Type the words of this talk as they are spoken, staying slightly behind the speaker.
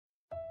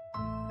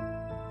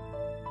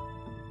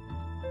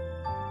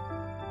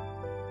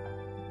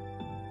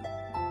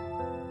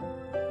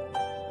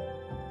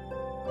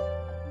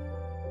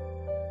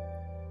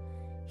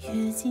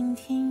阅尽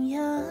天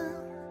涯，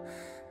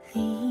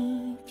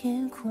离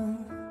别苦，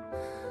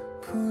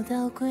不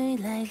到归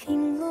来，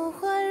零落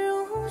花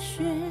如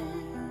雪，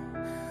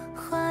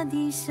花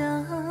地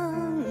相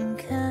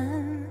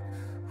看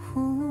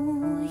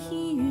无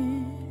一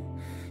语，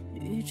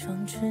欲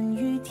闯春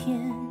雨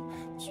天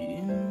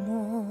君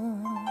莫。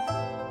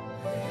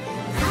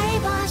来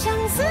把相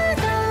思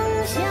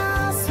灯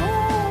下诉，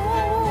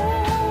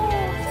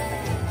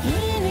一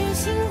缕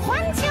新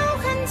欢旧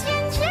恨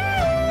千尺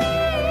里，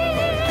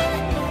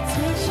最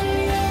是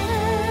人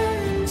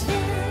间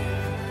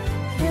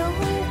留不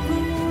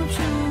住，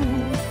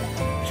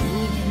如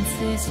言此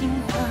情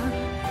话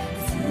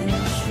自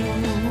述。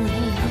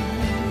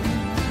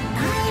来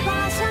把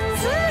相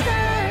思灯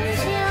下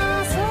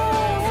诉，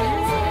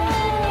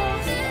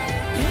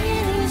一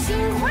缕新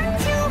欢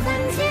旧恨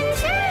千尺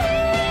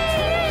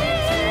里，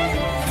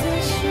最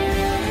是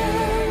人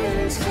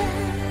间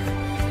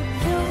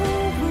留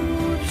不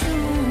住，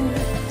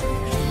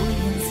如言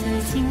此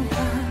情话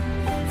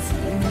自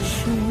述。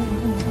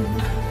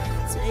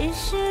最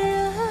是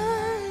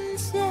人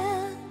间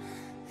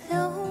留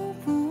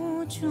不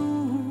住，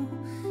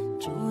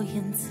如言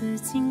此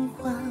情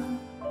话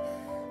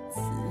自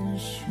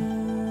述。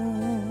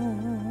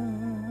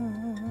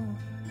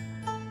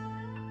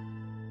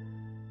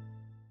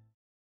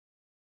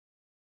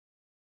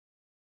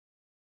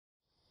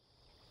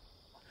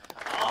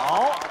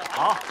好，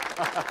好。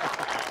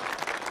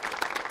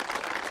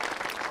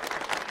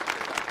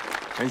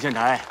陈县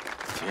台，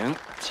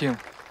请。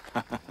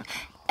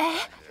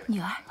哎，女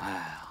儿，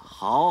哎，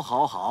好，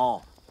好，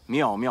好，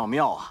妙妙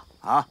妙啊！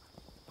啊，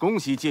恭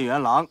喜解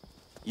元郎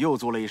又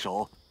做了一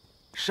首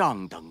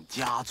上等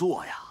佳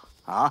作呀！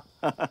啊，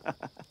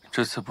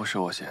这词不是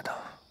我写的。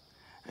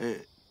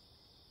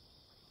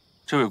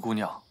这位姑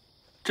娘，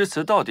这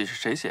词到底是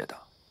谁写的？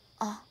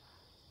哦，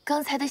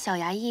刚才的小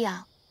衙役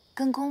啊，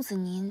跟公子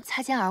您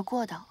擦肩而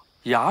过的。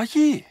衙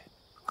役？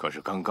可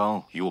是刚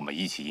刚与我们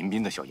一起迎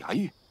宾的小衙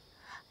役。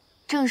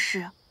正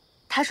是，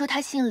他说他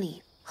姓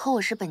李，和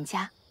我是本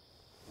家。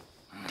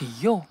李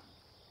佑。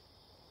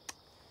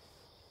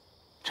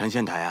陈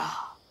县台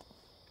啊，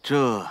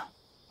这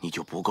你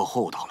就不够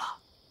厚道了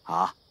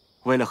啊！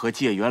为了和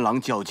解元郎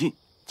较劲，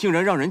竟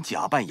然让人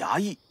假扮衙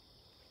役，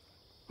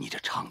你这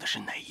唱的是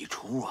哪一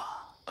出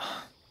啊？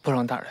部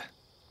长大人，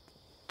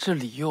这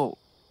李佑，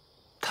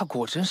他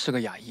果真是个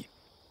衙役。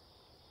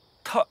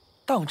他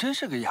当真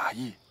是个衙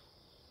役？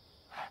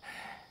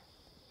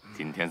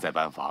今天在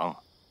办房，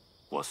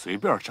我随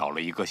便找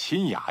了一个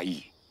新衙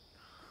役。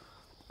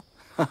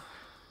哼，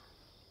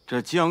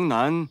这江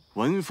南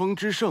文风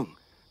之盛，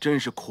真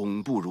是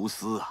恐怖如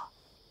斯啊！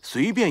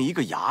随便一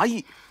个衙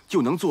役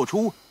就能做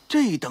出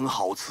这等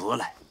好词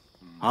来，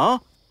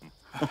啊！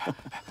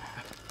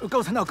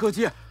刚才那歌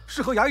姬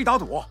是和衙役打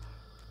赌，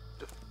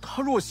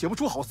他若写不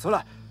出好词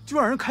来，就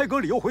让人开革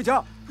李佑回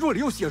家；若李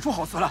佑写出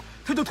好词来，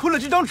他就吞了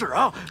这张纸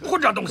啊！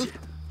混账东西！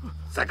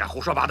再敢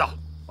胡说八道，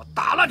我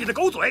打烂你的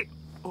狗嘴！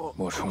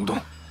莫冲动。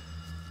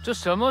这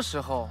什么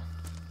时候，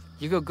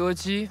一个歌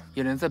姬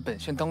也能在本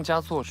县当家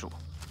做主？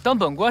当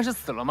本官是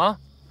死了吗？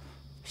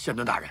县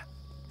敦大人，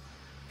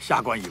下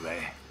官以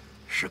为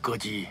是歌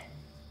姬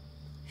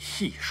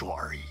戏说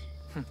而已。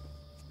哼，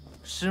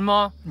是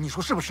吗？你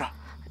说是不是？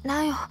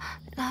哪有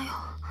哪有？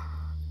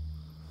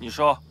你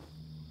说。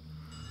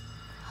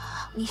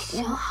你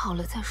想好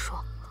了再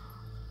说。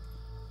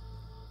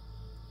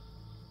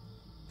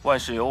万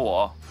事由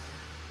我，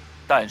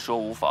但说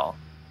无妨。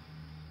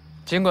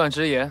尽管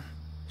直言，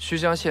须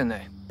江县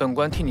内，本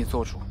官替你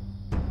做主。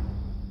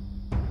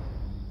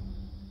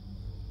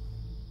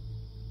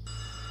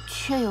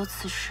确有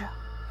此事。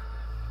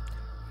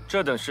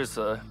这等诗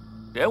词，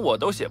连我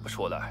都写不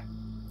出来。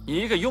你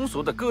一个庸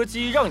俗的歌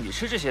姬，让你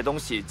吃这些东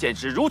西，简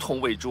直如同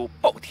喂猪，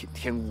暴殄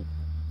天物。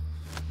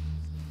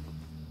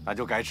那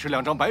就改吃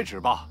2张白纸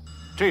吧。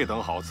这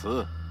等好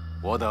词，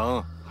我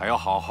等还要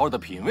好好的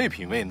品味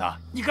品味呢。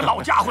你个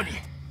老家伙你！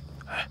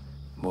哎，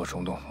莫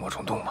冲动，莫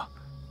冲动嘛。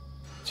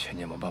千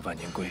年王八万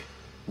年龟，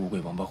乌龟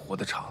王八活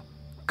得长，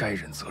该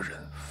忍则忍，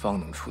方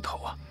能出头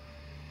啊。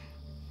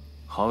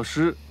好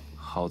诗，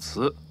好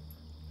词，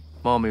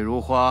貌美如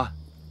花，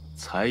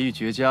才艺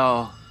绝佳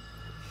哦。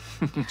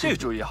这个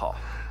主意好。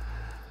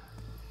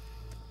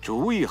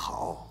主意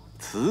好，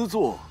词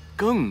作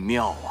更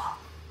妙啊！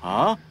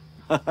啊！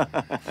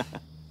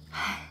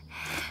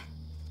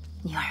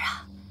女儿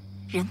啊，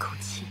忍口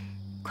气，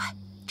快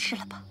吃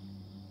了吧。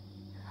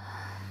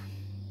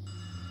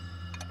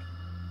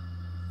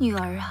女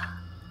儿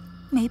啊，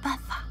没办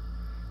法，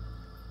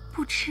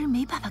不吃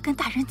没办法跟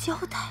大人交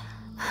代，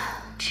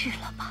吃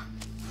了吧。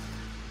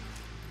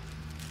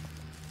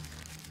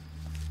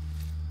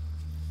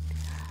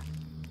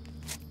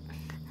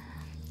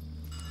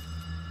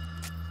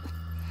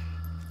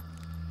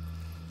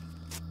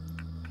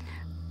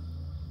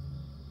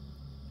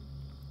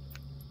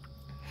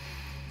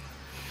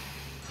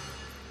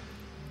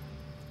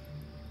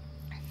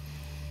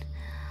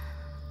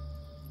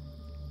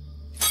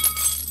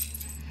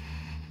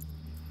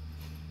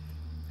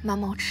妈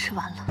妈，我吃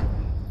完了。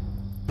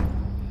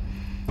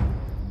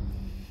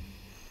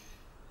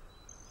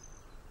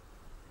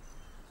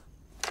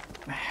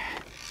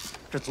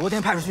这昨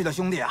天派出去的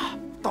兄弟啊，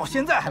到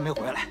现在还没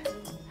回来。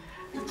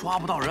抓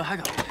不到人还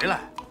敢回来？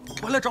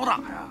回来找打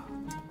呀？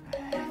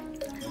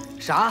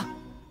啥？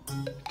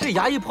这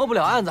衙役破不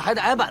了案子，还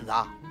得挨板子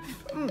啊？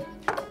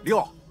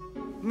六，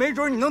没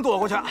准你能躲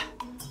过去。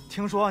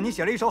听说你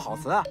写了一首好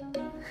词，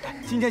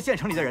今天县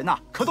城里的人呐，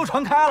可都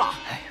传开了。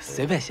哎，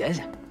随便写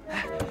写。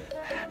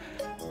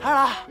二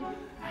郎，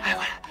哎，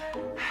快来！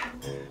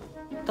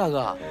大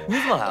哥，你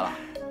怎么来了？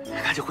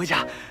赶紧回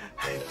家，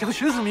这个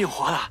寻死觅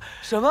活的。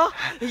什么？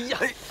哎呀！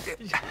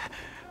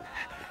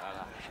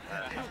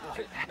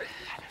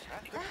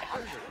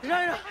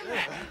让让！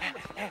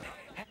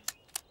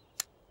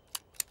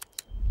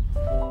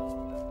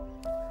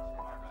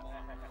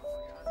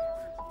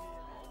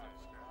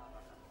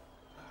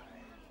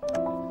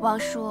王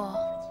叔，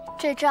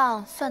这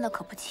账算得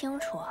可不清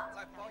楚啊。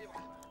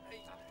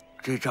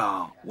这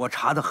账我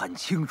查得很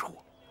清楚，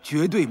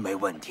绝对没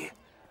问题。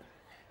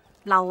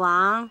老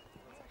王，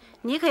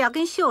你可要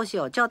跟秀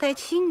秀交代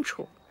清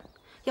楚，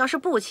要是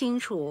不清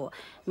楚，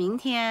明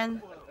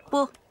天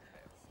不，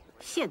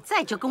现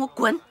在就跟我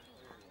滚！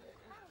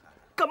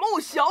干嘛我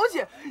小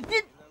姐？你，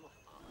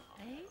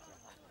哎，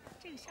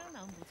这个香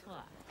囊不错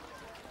啊。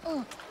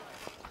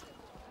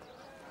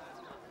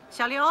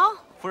小刘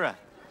夫人，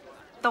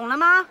懂了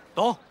吗？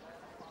懂。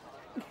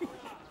你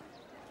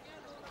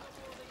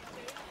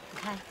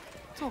看，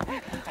做工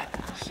很好。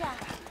是啊。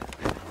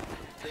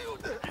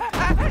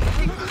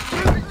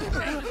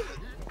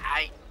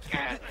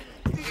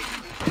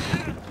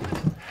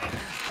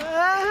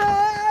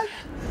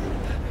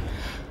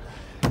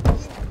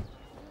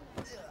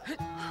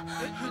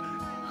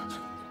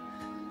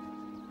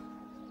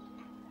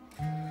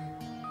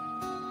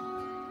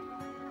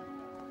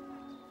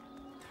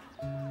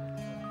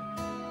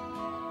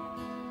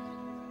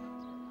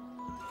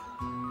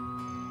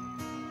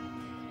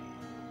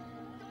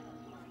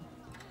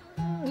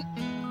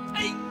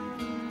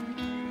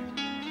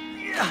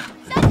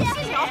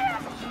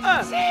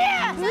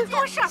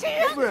多事儿，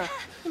夫人，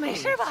没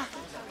事吧？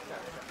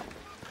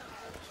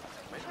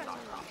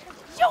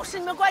又是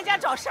你们官家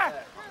找事儿，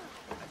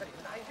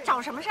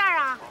找什么事儿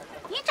啊？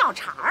你找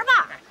茬儿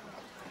吧。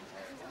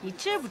你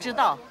知不知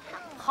道，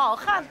好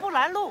汉不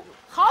拦路，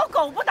好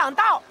狗不挡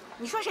道。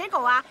你说谁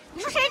狗啊？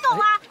你说谁狗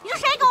啊？你说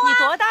谁狗啊？你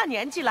多大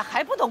年纪了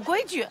还不懂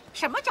规矩？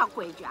什么叫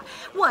规矩啊？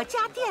我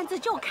家店子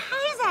就开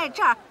在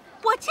这儿，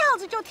我轿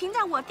子就停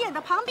在我店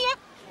的旁边，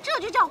这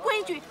就叫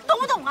规矩，懂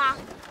不懂啊？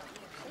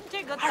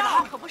这个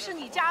道可不是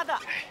你家的，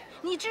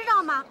你知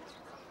道吗？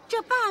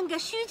这半个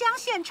虚江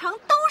县城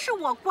都是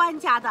我官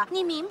家的，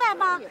你明白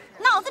吗？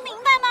脑子明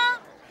白吗？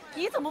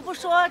你怎么不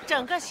说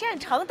整个县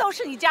城都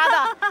是你家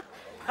的？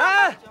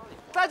哎，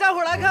大家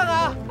伙来看看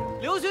啊！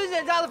刘巡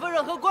检家的夫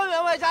人和关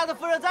员外家的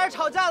夫人在这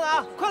吵架呢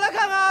啊！快来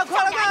看看啊！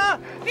快来看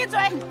看！闭嘴，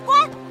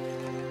滚！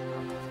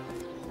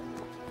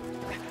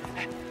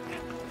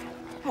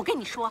我跟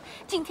你说，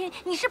今天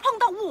你是碰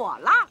到我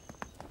了。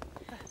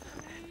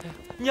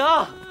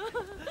娘，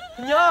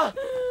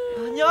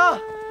娘，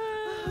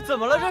怎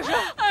么了这是？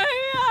哎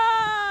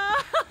呀，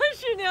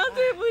是娘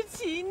对不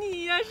起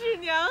你呀，是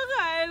娘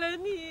害了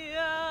你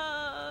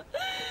呀。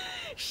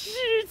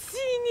17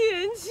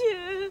年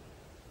前，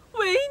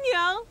为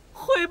娘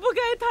悔不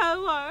该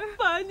贪玩，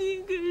把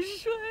您给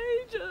摔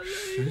着了。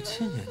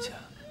17年前，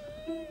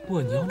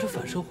我娘这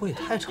反社会也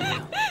太逞强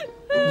了。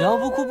娘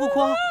不哭不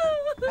哭啊！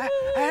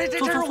哎，这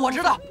事我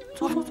知道。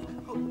坐。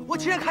我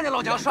亲眼看见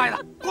老娘摔的，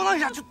咣当一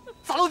下就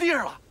砸到地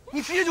上了，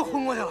你直接就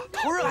昏过去了，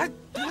头上还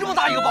堵这么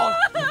大一个包呢。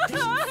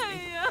哎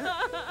呀，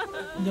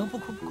娘不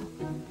哭不哭。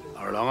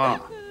二郎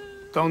啊，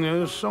当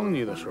年生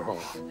你的时候，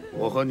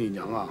我和你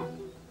娘啊，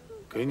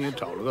给你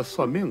找了个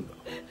算命的，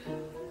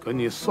跟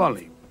你算了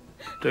一个。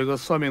这个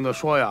算命的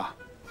说呀，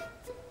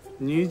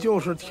你就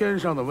是天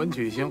上的文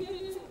曲星，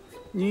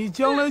你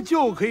将来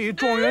就可以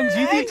状元及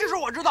第。哎，这事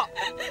我知道，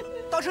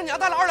当时娘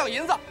带了2两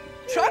银子，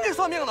全给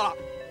算命的了。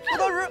我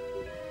当时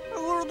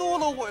饿着肚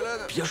子回来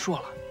的。别说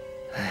了，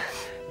哎，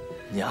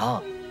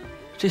娘，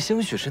这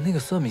兴许是那个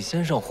算命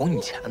先生哄你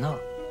钱呢。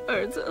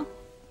儿子，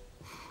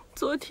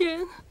昨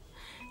天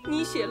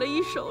你写了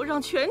一首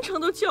让全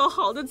城都叫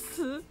好的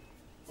词，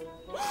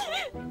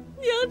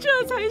娘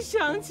这才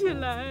想起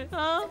来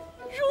啊。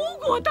如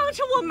果当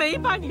时我没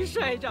把你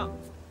摔着，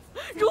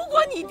如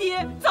果你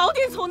爹早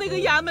点从那个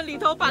衙门里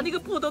头把那个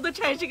不斗的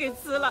差事给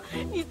辞了，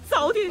你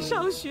早点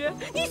上学，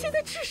你现在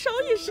至少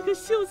也是个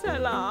秀才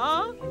了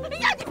啊！哎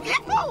呀，你别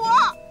碰我！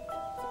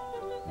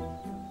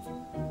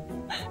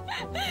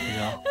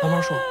娘，慢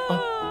慢说啊。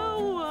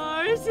我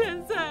儿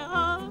现在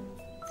啊，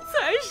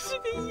才是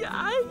个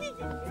衙役，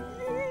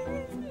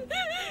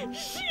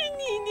是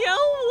你娘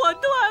我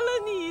断了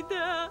你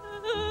的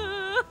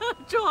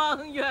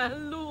状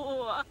元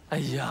路啊！哎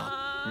呀，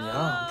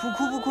娘，不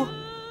哭不哭，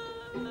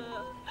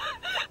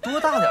多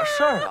大点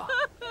事儿啊！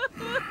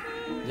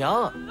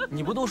娘，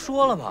你不都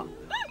说了吗？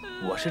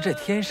我是这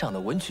天上的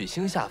文曲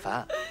星下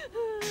凡，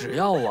只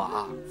要我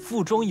啊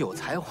腹中有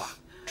才华，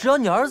只要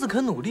你儿子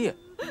肯努力，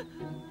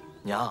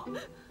娘，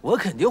我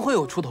肯定会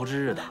有出头之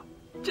日的。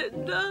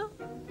真的？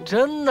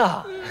真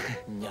的，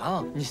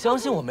娘，你相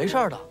信我没事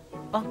的。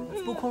啊，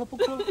不哭了，不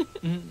哭了。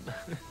嗯。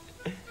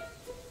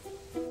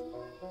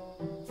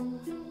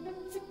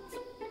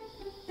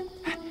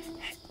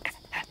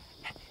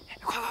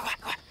快！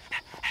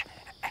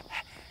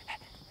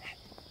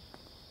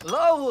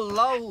老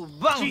虎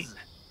棒子。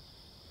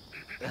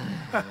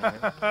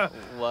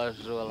我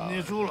输了。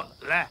你输了，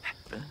来，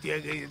爹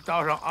给你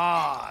倒上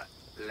啊，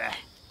来，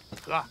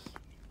喝。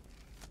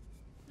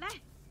来，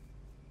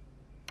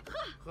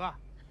喝。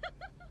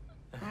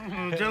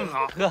真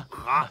好，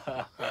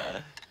喝。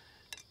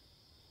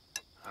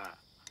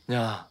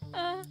娘，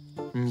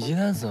你今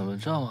天怎么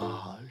这么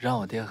好，让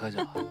我爹喝酒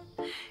啊？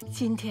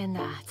今天呢，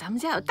咱们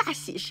家有大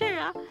喜事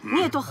啊，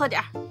你也多喝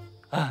点儿。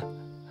啊，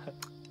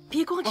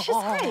别光吃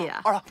菜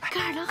呀，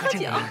跟二郎喝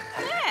酒。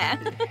哎。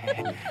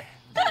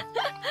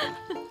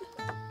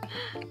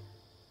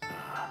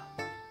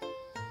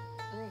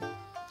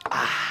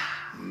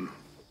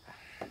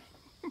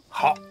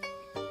好。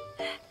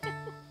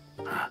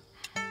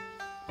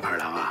二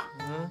郎啊，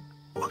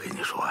我跟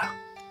你说呀，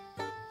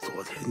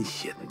昨天你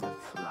写那个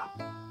词啊，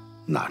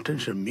那真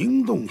是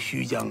名动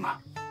须江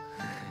啊。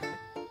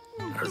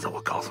儿子，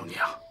我告诉你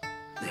啊，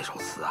那首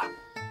词啊，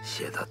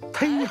写的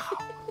忒好，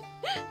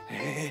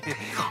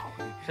忒好。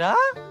啥？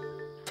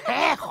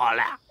太好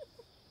了，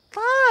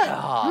太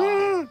好。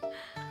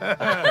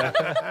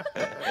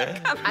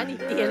看把你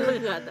爹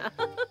乐的。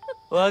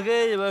我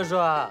跟你们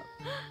说，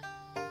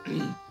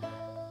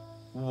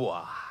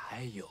我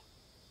还有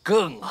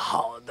更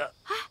好的。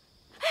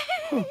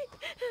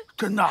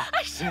真的？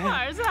是吗，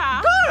儿子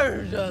啊？当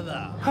然真的。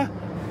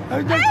儿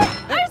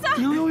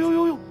子！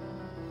有。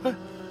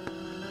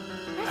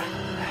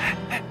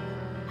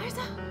儿子。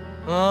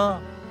嗯。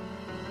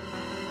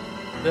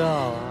亮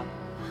了。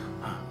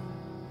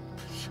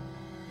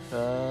山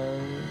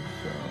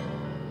上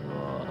若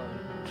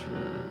只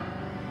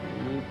一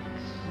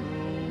足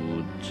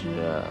架。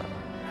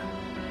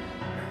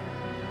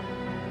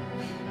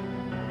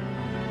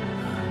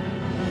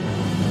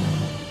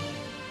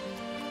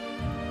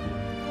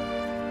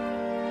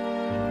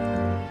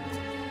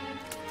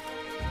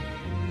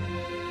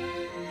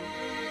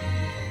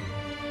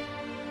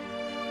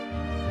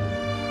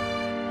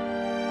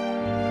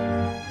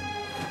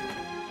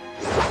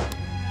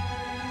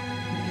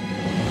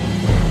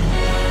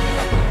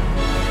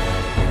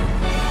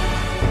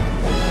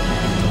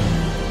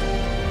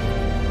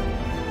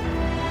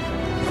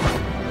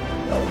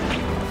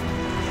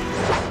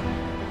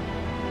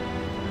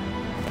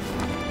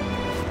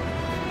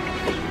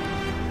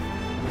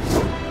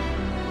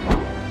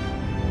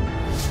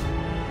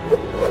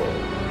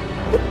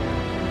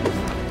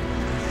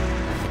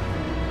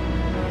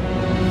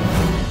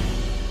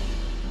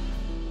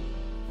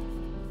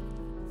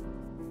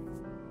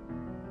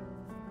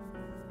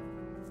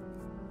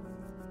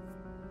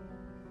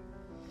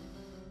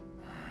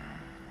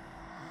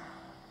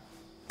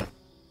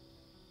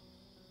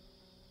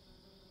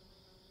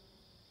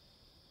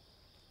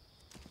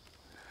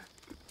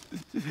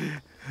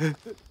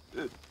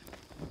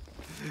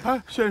哎，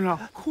先生，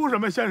哭什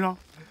么？先生，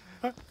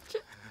哎，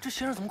这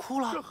先生怎么哭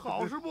了？这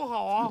好是不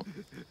好啊？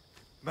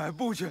买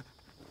布去，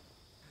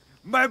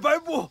买白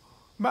布，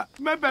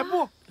买白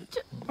布。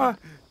这，哎，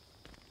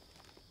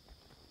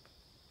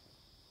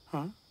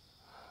啊，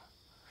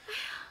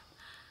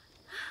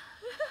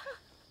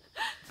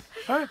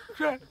哎，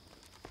这。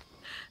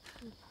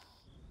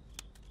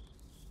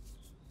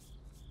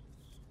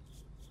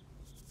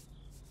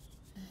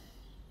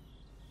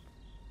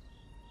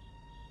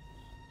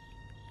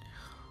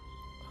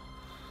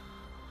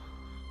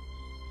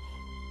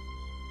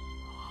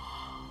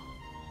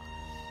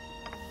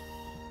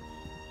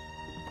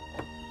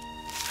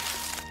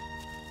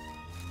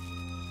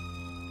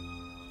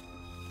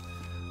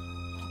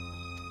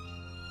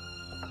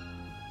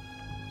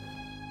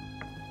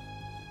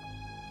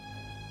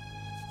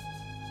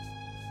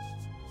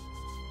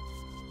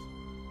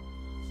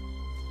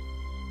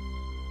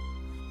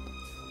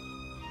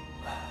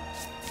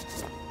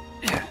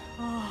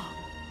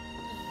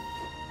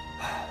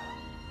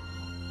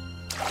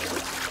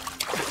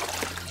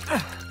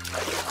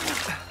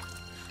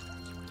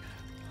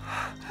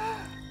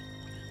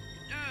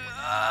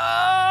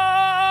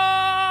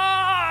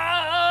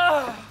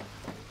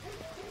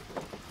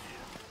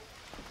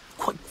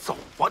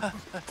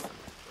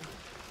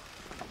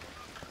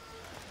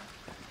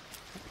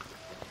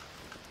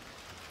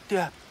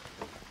爹，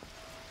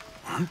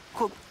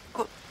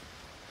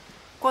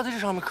挂在这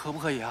上面可不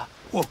可以啊？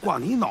我挂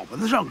你脑门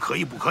子上可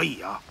以不可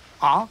以啊？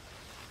啊，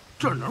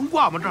这能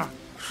挂吗？这儿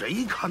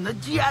谁看得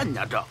见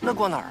呀？这那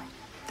挂哪儿啊？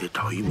得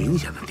找一明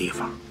显的地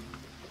方。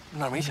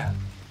哪儿明显？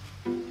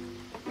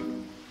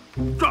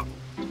这儿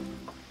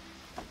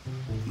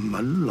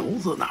门楼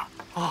子那儿。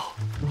哦，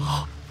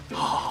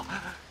好，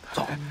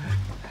走。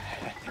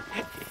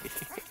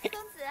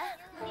公子，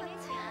里面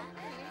请啊，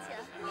里面请。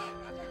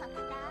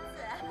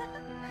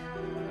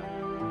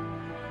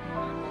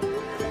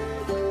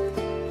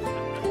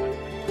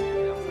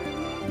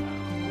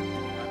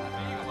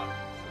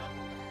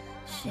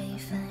谁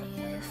翻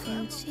阅夫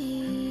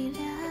妻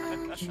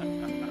两句？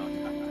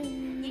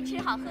您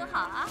吃好好喝好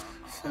啊，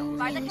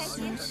玩得开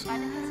心，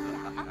玩得开心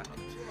啊！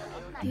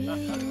雨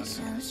夜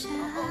小巷，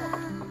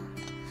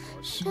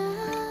设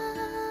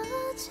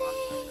计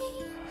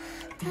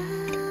灯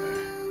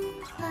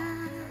花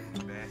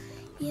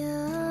有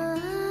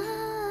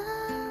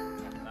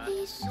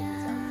一双。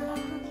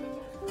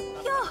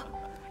哟，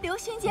刘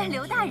巡检、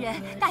刘大人，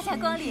大驾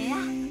光临呀！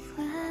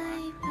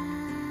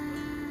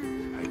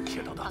哎，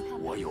铁等等，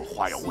我有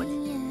话要问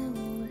你。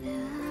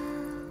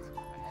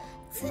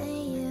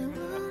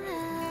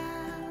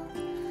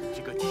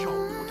 这个跳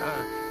舞的，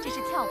这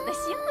是跳舞的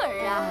星儿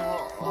啊！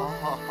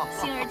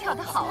星儿跳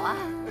得好啊！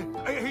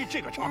哎，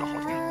这个唱得好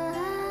听。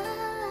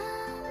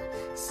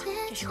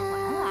这是环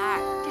儿，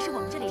这是我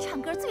们这里唱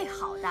歌最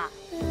好的。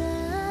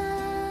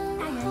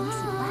大人你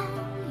喜欢？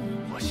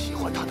我喜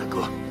欢他的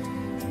歌。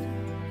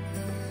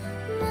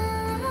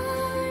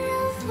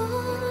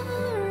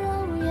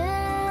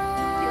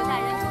刘大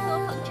人多多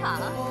捧场。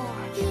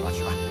去吧去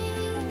吧。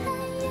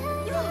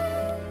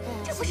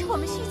 这不是我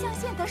们须江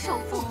县的首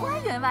富关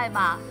员外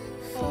吗？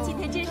今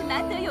天真是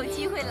难得有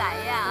机会来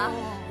呀！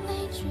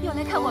又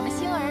来看我们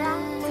星儿啊？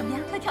怎么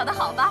样，他跳得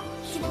好吧？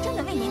今天真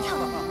的为您跳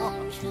的舞，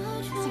喜欢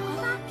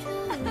吧？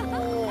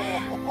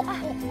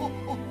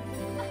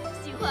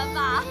喜欢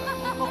吧？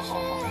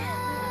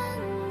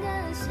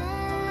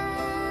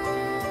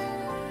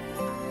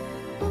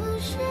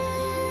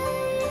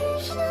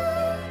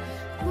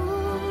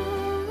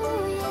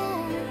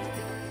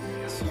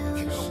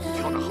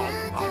跳得好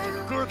啊，这个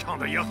歌唱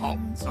得也好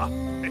啊，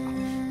哎呀，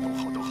都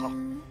好都好。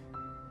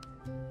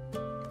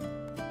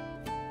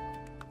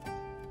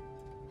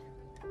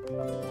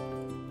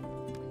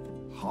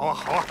好啊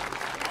好啊，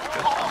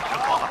真好真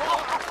好啊！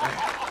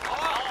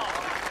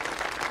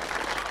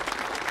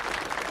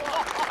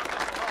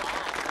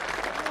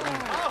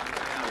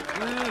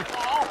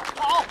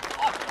好，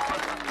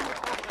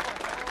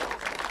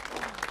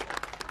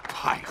太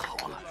好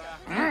了，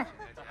哎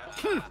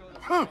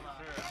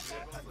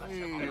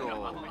呦，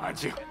安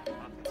静。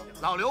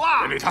 老刘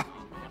啊，别理他。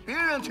别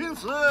人听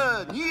词，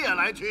你也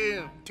来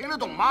听，听得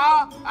懂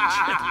吗？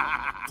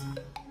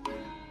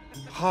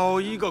好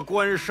一个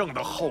关胜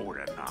的后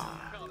人呐！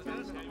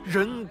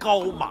人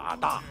高马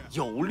大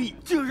有力，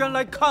竟然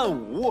来看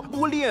舞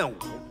不练舞。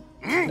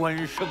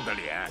关胜的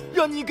脸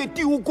让你给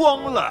丢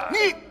光了。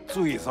你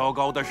最糟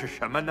糕的是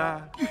什么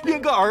呢？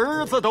连个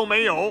儿子都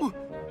没有。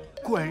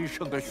关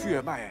胜的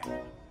血脉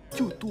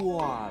就断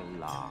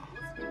了。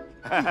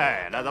嘿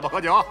嘿，那咱们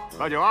喝酒，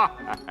喝酒啊！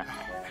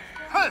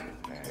哼，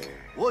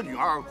我女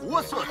儿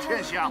国色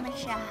天香，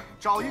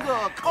找一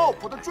个靠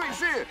谱的赘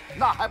婿，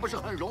那还不是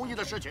很容易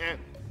的事情。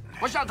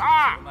不像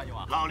她，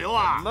老刘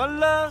啊，怎么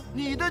了？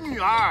你的女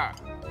儿，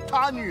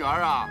她女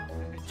儿啊，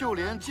就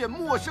连见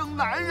陌生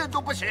男人都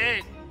不行，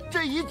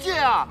这一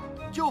见啊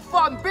就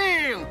犯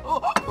病。好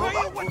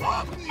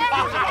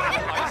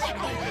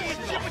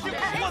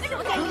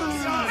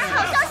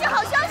消息，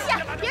好消息！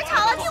别吵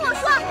了，听我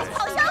说，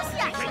好消息，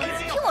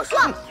听我说，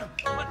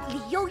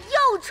李佑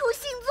又出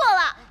新作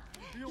了。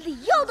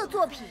 李佑的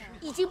作品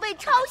已经被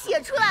抄写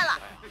出来了，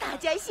大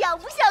家想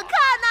不想看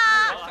呢？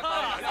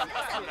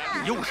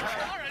李佑是谁？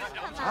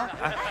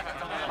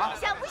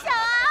想不想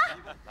啊？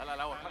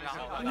来，我看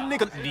看。那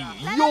个李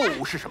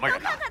佑是什么人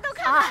啊？都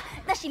看啊，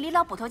那是李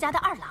老捕头家的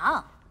二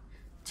郎，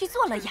去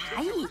做了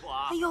衙役。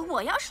哎呦，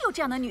我要是有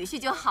这样的女婿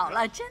就好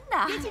了，真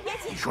的。别急，别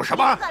急。你说什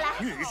么？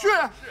女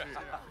婿？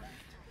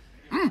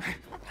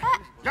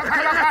让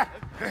开！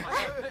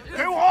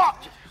给我！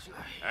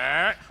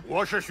哎，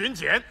我是巡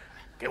检。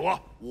 给我！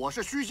我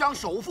是须乡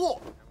首富，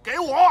给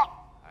我！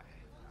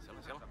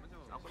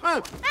行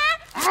了，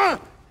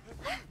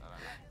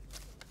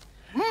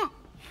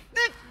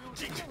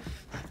你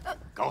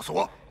告诉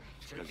我，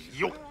这个李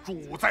佑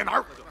住在哪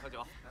儿？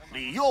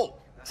李佑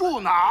住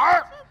哪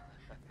儿？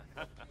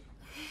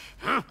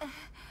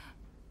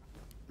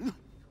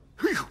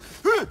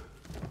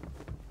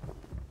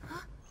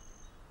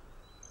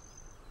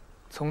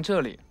从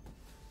这里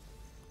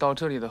到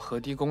这里的河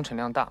堤工程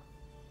量大，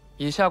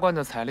以下官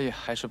的财力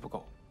还是不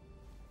够。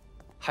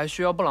 还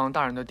需要布朗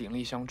大人的鼎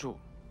力相助。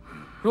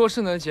若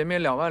是能减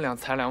免2万两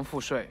财粮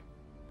赋税，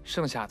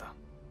剩下的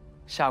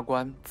下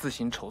官自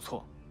行筹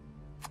措。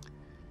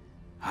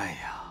哎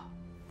呀，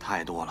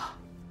太多了，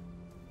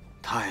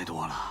太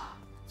多了，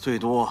最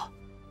多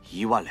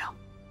1万两。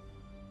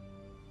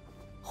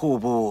户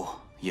部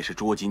也是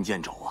捉襟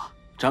见肘啊，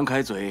张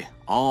开嘴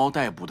嗷嗷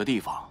待哺的地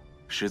方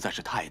实在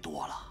是太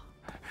多了。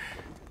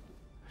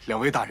两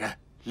位大人，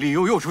李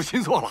佑又出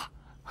新作了。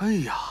哎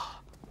呀！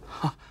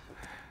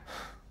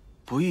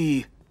 不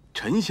意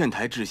陈县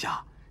台治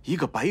下一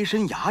个白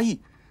身衙役，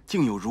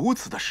竟有如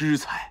此的诗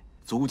才，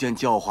足见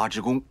教化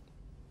之功。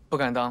不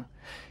敢当，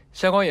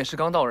下官也是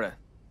刚到人。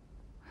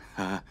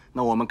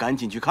那我们赶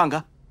紧去看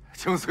看。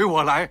请随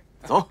我来，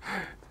走。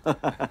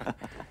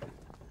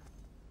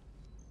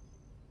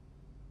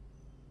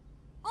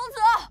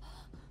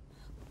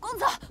公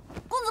子，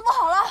不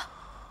好了！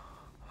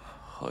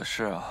何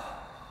事啊？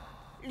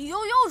李佑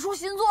又出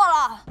新作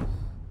了。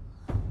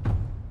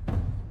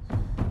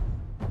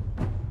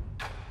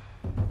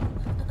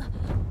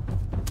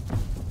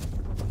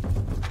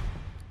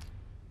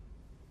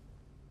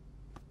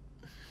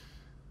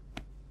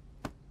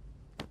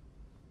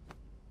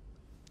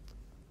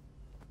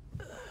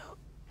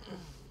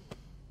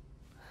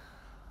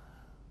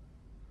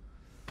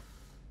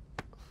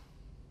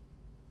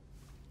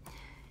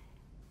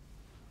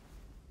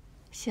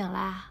醒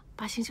啦，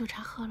把醒酒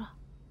茶喝了。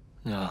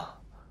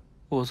娘，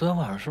我昨天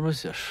晚上是不是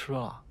写诗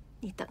了？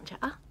你等着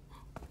啊。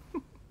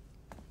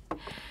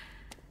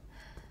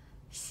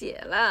写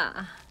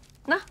了，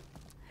那，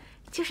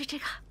就是这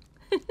个。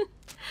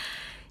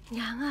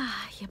娘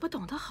啊，也不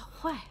懂得好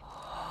坏，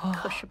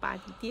可是把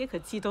你爹可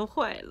激动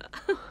坏了。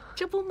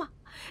这不嘛，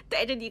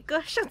带着你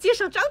哥上街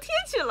上张贴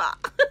去了。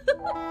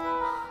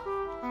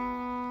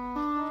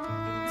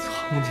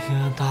苍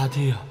天大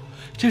地啊！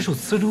这首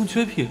词中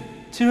绝品，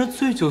竟然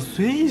醉酒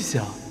随意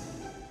想。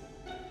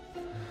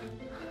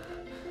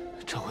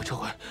这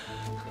回。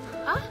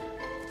啊，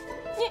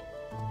你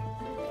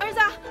儿子，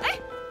哎，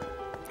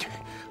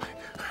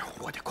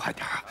我得快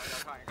点啊！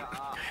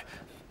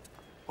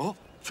哦，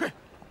去！儿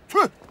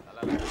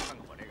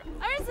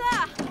子，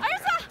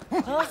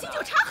把醒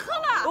酒茶喝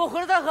了。我回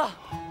来再喝。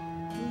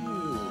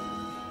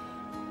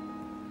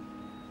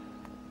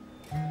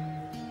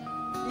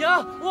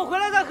娘，我回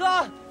来再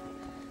喝。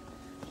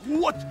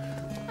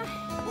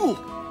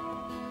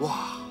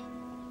哇，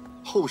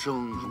后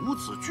生如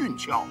此俊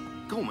俏，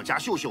跟我们家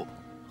秀秀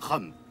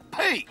很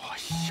配。哎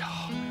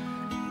呀，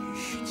女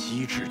婿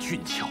机智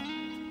俊俏，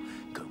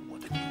跟我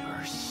的女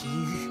儿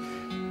心玉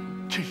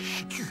真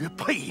是绝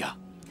配呀！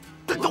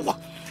等我，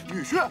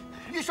女婿，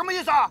你什么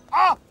意思啊？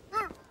啊！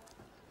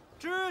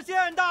知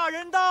县大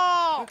人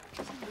到。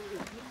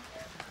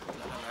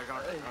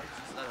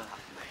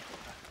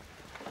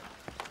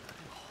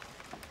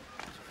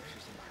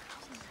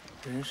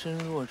人生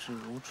若只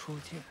如初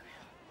见，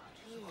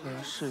何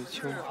事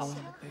秋风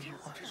悲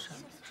画扇。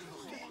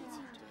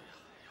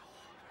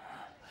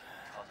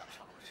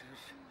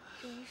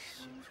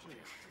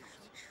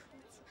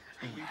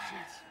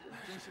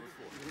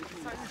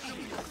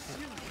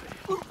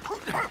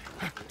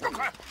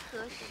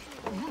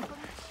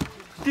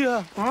爹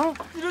啊，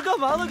你这干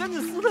嘛呢？赶紧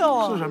撕掉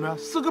啊！撕什么呀？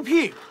撕个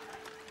屁！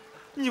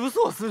你不撕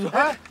我撕去。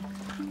哎，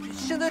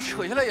现在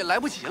扯下来也来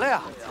不及了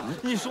呀。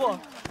你说，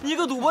一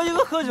个赌博，一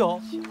个喝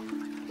酒，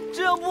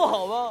这样不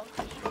好吗？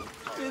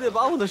非得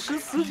把我的诗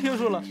词贴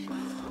出来，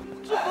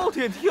这暴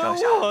殄天物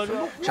啊！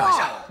让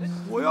下，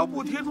我要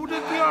不贴出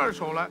这第二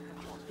首来，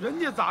人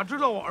家咋知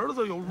道我儿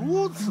子有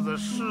如此的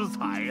诗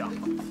才呀？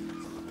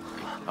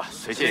啊，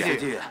随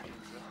进。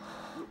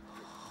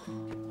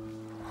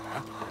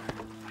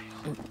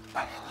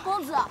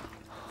公子，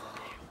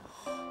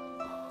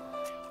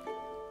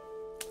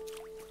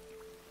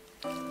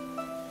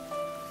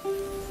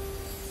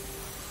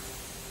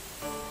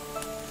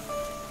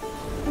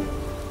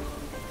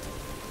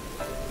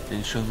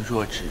人生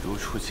若只如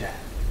初见，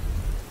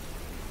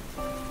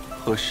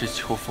何事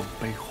秋风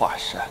悲画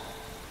扇？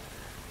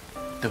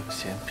等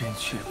闲变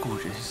却故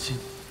人心，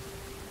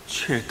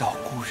却道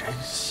故人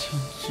心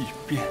已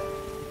变。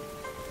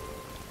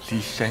骊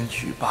山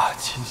语罢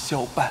今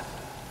宵半，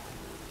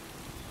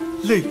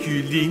泪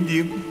雨霖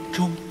铃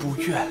终不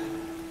怨。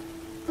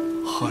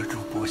何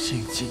如薄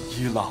幸锦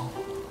衣郎，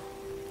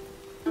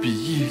比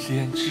翼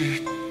连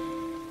枝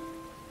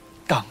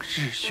当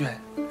日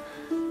愿。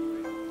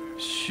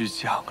须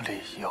将理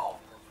由，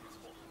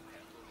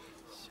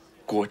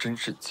果真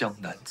是江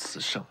南词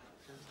圣。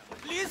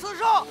李慈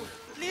圣，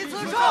李慈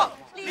圣，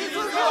李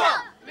慈圣，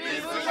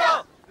李慈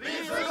圣，李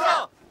慈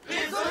圣，李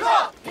慈圣，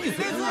李慈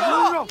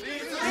圣，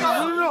李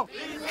慈圣，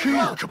真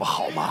有这么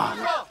好吗？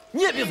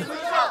你也闭嘴！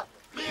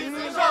李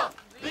慈圣，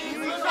李慈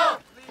圣，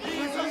李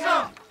慈圣，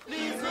李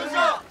慈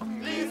圣，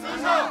李慈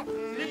圣，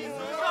李慈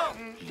圣。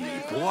李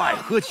不爱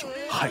喝酒，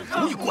很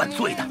容易灌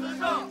醉的。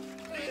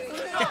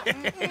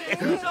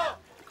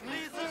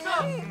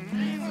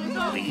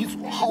李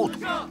左好赌，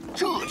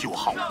这就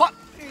好办。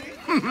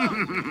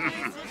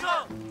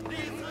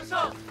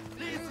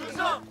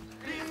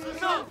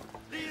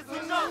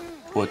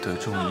我得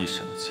中一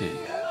省解元，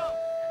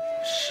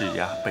施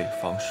压北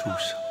方书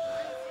生，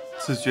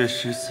自觉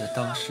诗词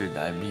当时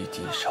难觅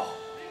敌手，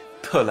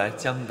特来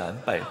江南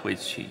拜会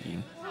群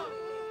英，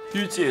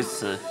欲借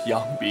此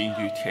扬名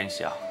于天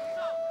下。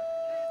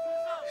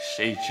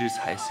谁知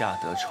才下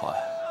得船，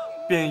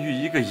便遇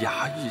一个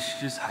衙役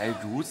诗才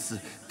如此，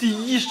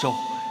第一首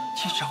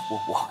已让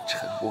我望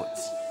尘莫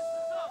及，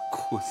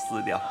苦思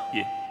2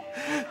遍，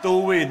都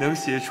未能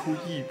写出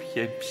一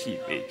篇媲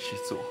美之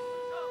作。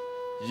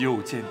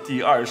又见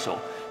第2首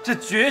这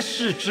绝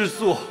世之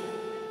作，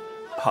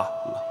罢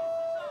了，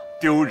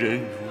丢人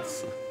如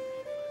此，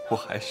我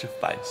还是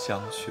返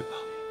乡去吧。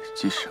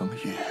既生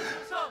瑜，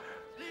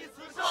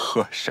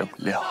何生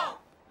亮？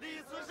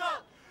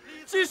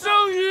既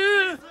生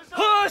瑜，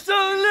何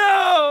生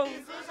亮？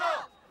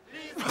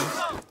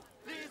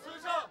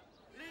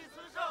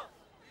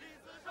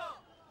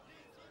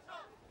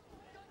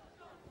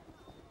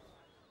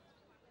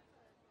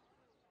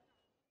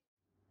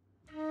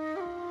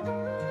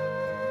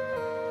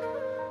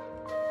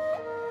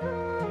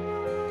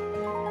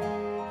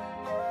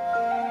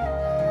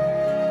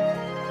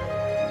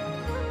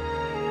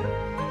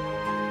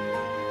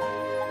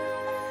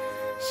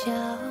小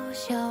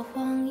小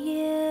黄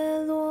叶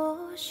落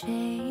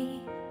谁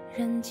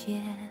人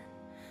间？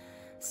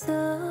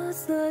瑟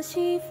瑟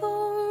西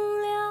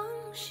风凉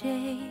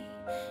谁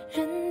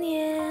人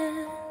念？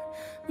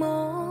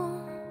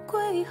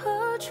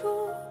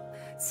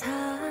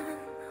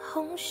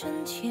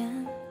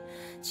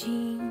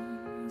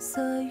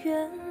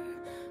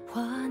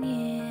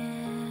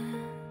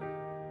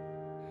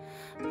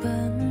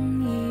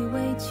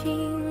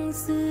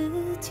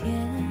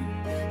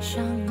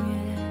上月，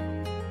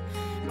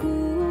故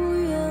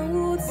园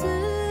无此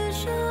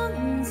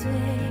生醉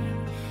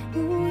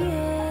无言，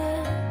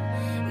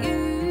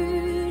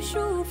玉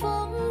树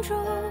风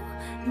中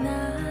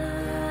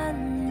难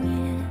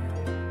眠，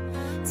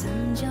怎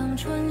将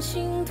春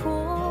心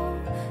托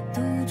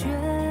杜鹃？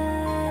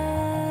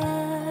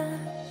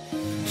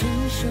人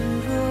生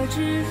若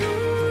只如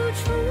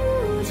初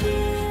见，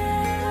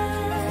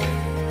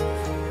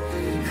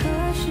何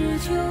事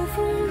秋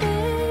风悲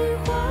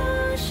画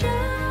扇？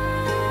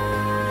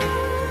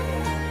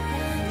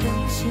等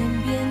闲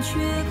变却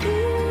故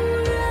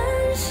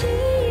人心，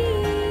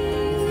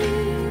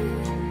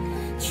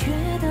却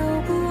道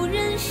故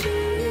人心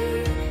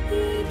一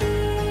别。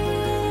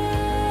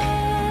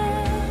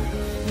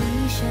骊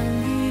山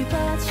语罢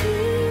今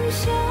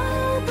宵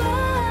半。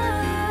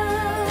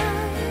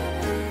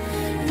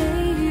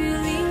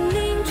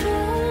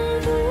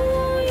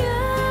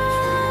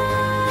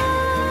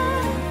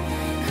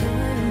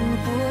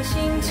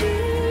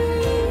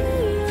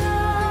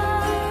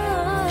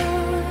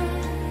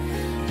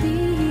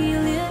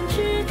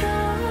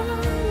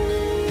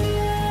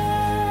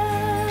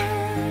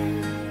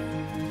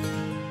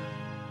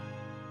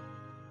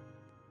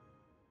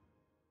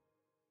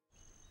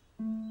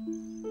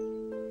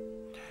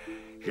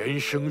人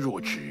生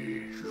若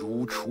只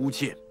如初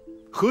见，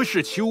何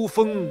事秋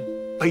风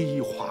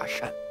悲画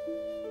扇？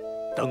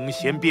等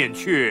闲变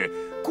却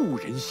故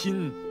人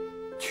心，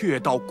却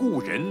道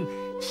故人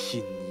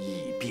心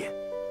易变。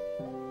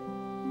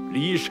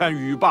骊山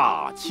语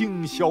罢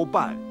今宵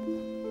半，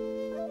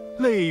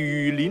泪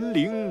雨霖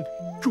铃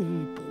终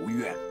不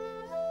怨。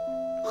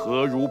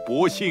何如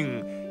薄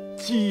幸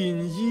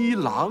锦衣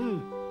郎，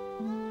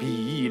比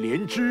翼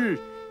连枝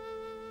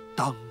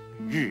当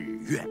日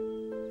愿。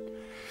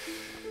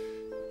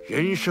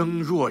人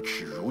生若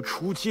只如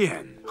初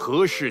见，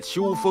何事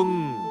秋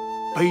风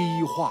悲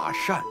画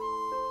扇？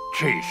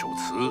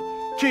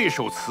这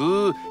首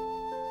词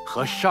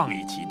和上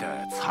一集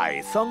的《采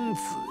桑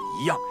子》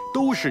一样，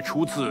都是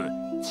出自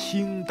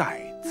清代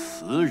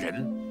词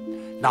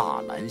人纳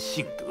兰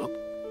性德。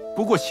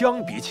不过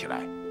相比起来，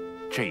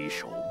这一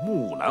首《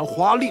木兰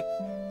花令》，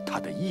它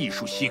的艺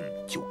术性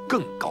就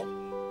更高。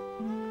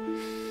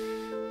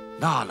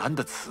纳兰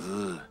的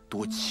词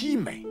多凄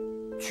美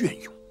隽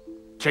永，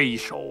这一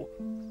首《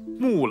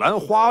木兰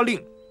花令》，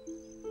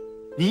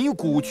拟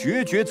古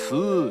决绝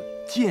词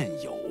渐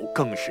有，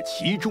更是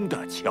其中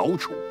的翘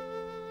楚。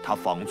它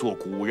仿作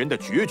古人的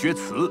决绝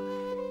词，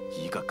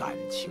一个感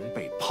情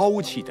被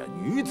抛弃的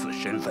女子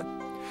身份，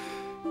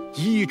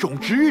以一种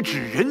直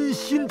指人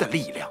心的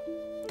力量，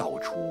道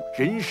出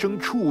人生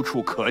处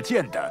处可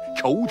见的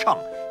惆怅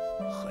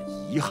和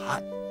遗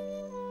憾。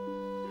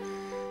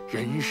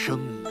人生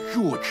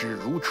若只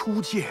如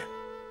初见，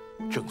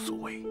正所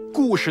谓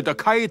故事的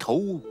开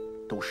头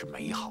都是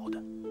美好的，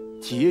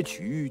结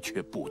局却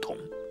不同。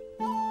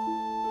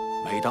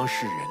每当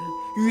世人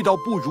遇到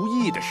不如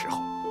意的时候，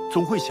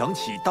总会想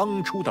起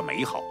当初的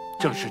美好，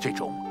正是这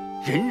种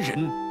人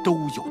人都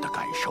有的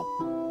感受，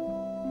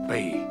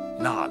被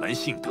纳兰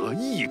性德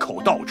一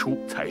口道出，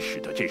才使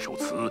得这首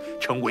词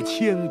成为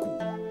千古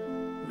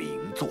名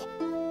作。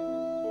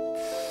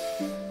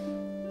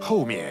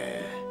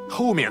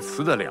后面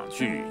词的2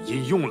句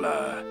引用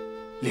了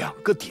2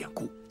个典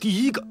故，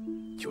第一个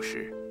就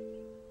是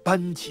班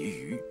婕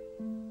妤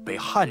被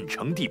汉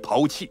成帝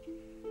抛弃，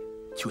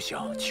就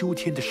像秋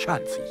天的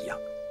扇子一样。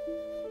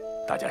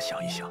大家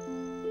想一想，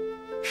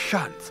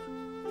扇子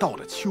到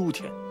了秋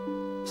天，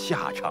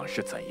下场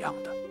是怎样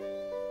的？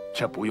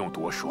这不用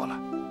多说了。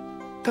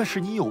但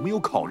是你有没有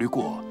考虑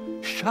过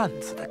扇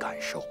子的感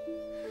受？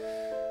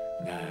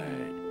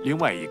另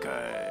外一个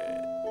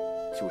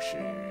就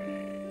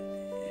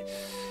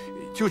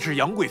是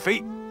杨贵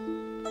妃。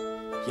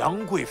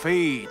杨贵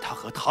妃她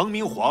和唐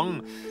明皇，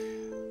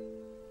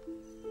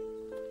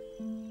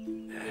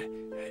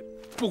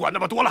不管那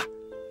么多了，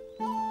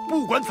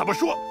不管怎么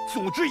说，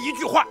总之一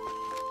句话，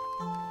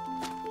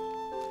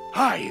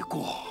爱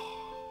过。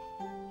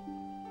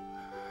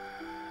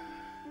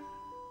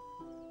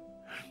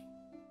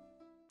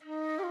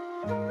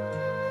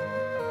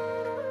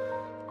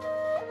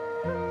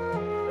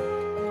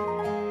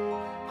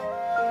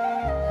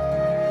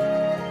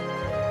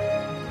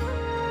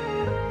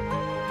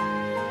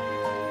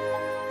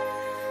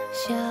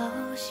小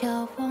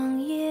小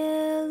黄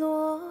叶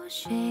落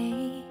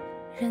谁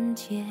人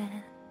间？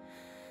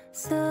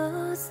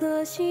瑟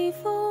瑟西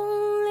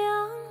风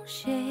凉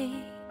谁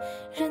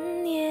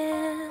人念？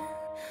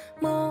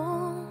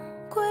梦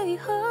归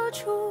何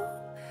处？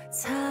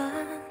残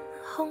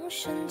红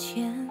身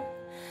前，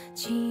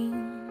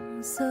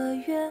景色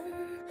远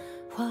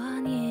华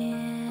年。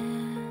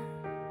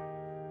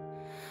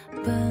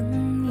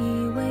本以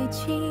为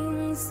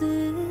青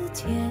丝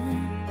天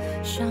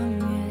上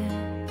月，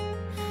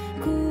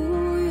故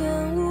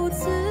园无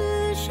此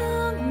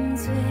生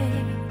醉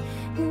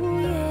无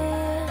言。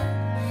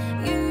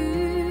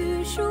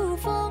玉树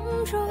风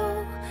中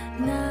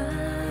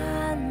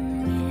难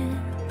眠，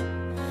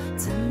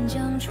怎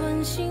将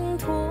春心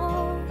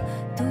托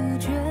杜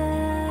鹃？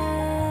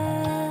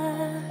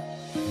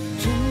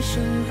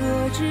生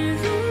若只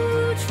如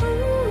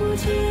初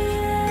见，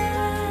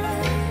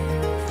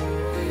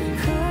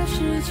何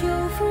时秋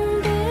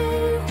风悲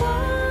华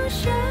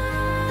山？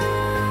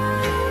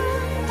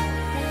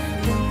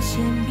等闲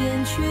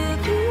变却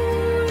不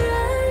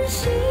忍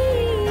心，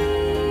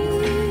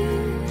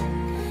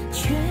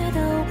却道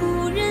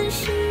不忍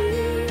心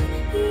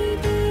一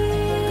别。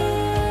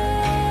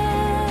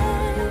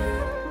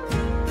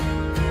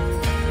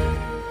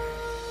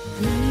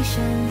离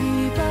山。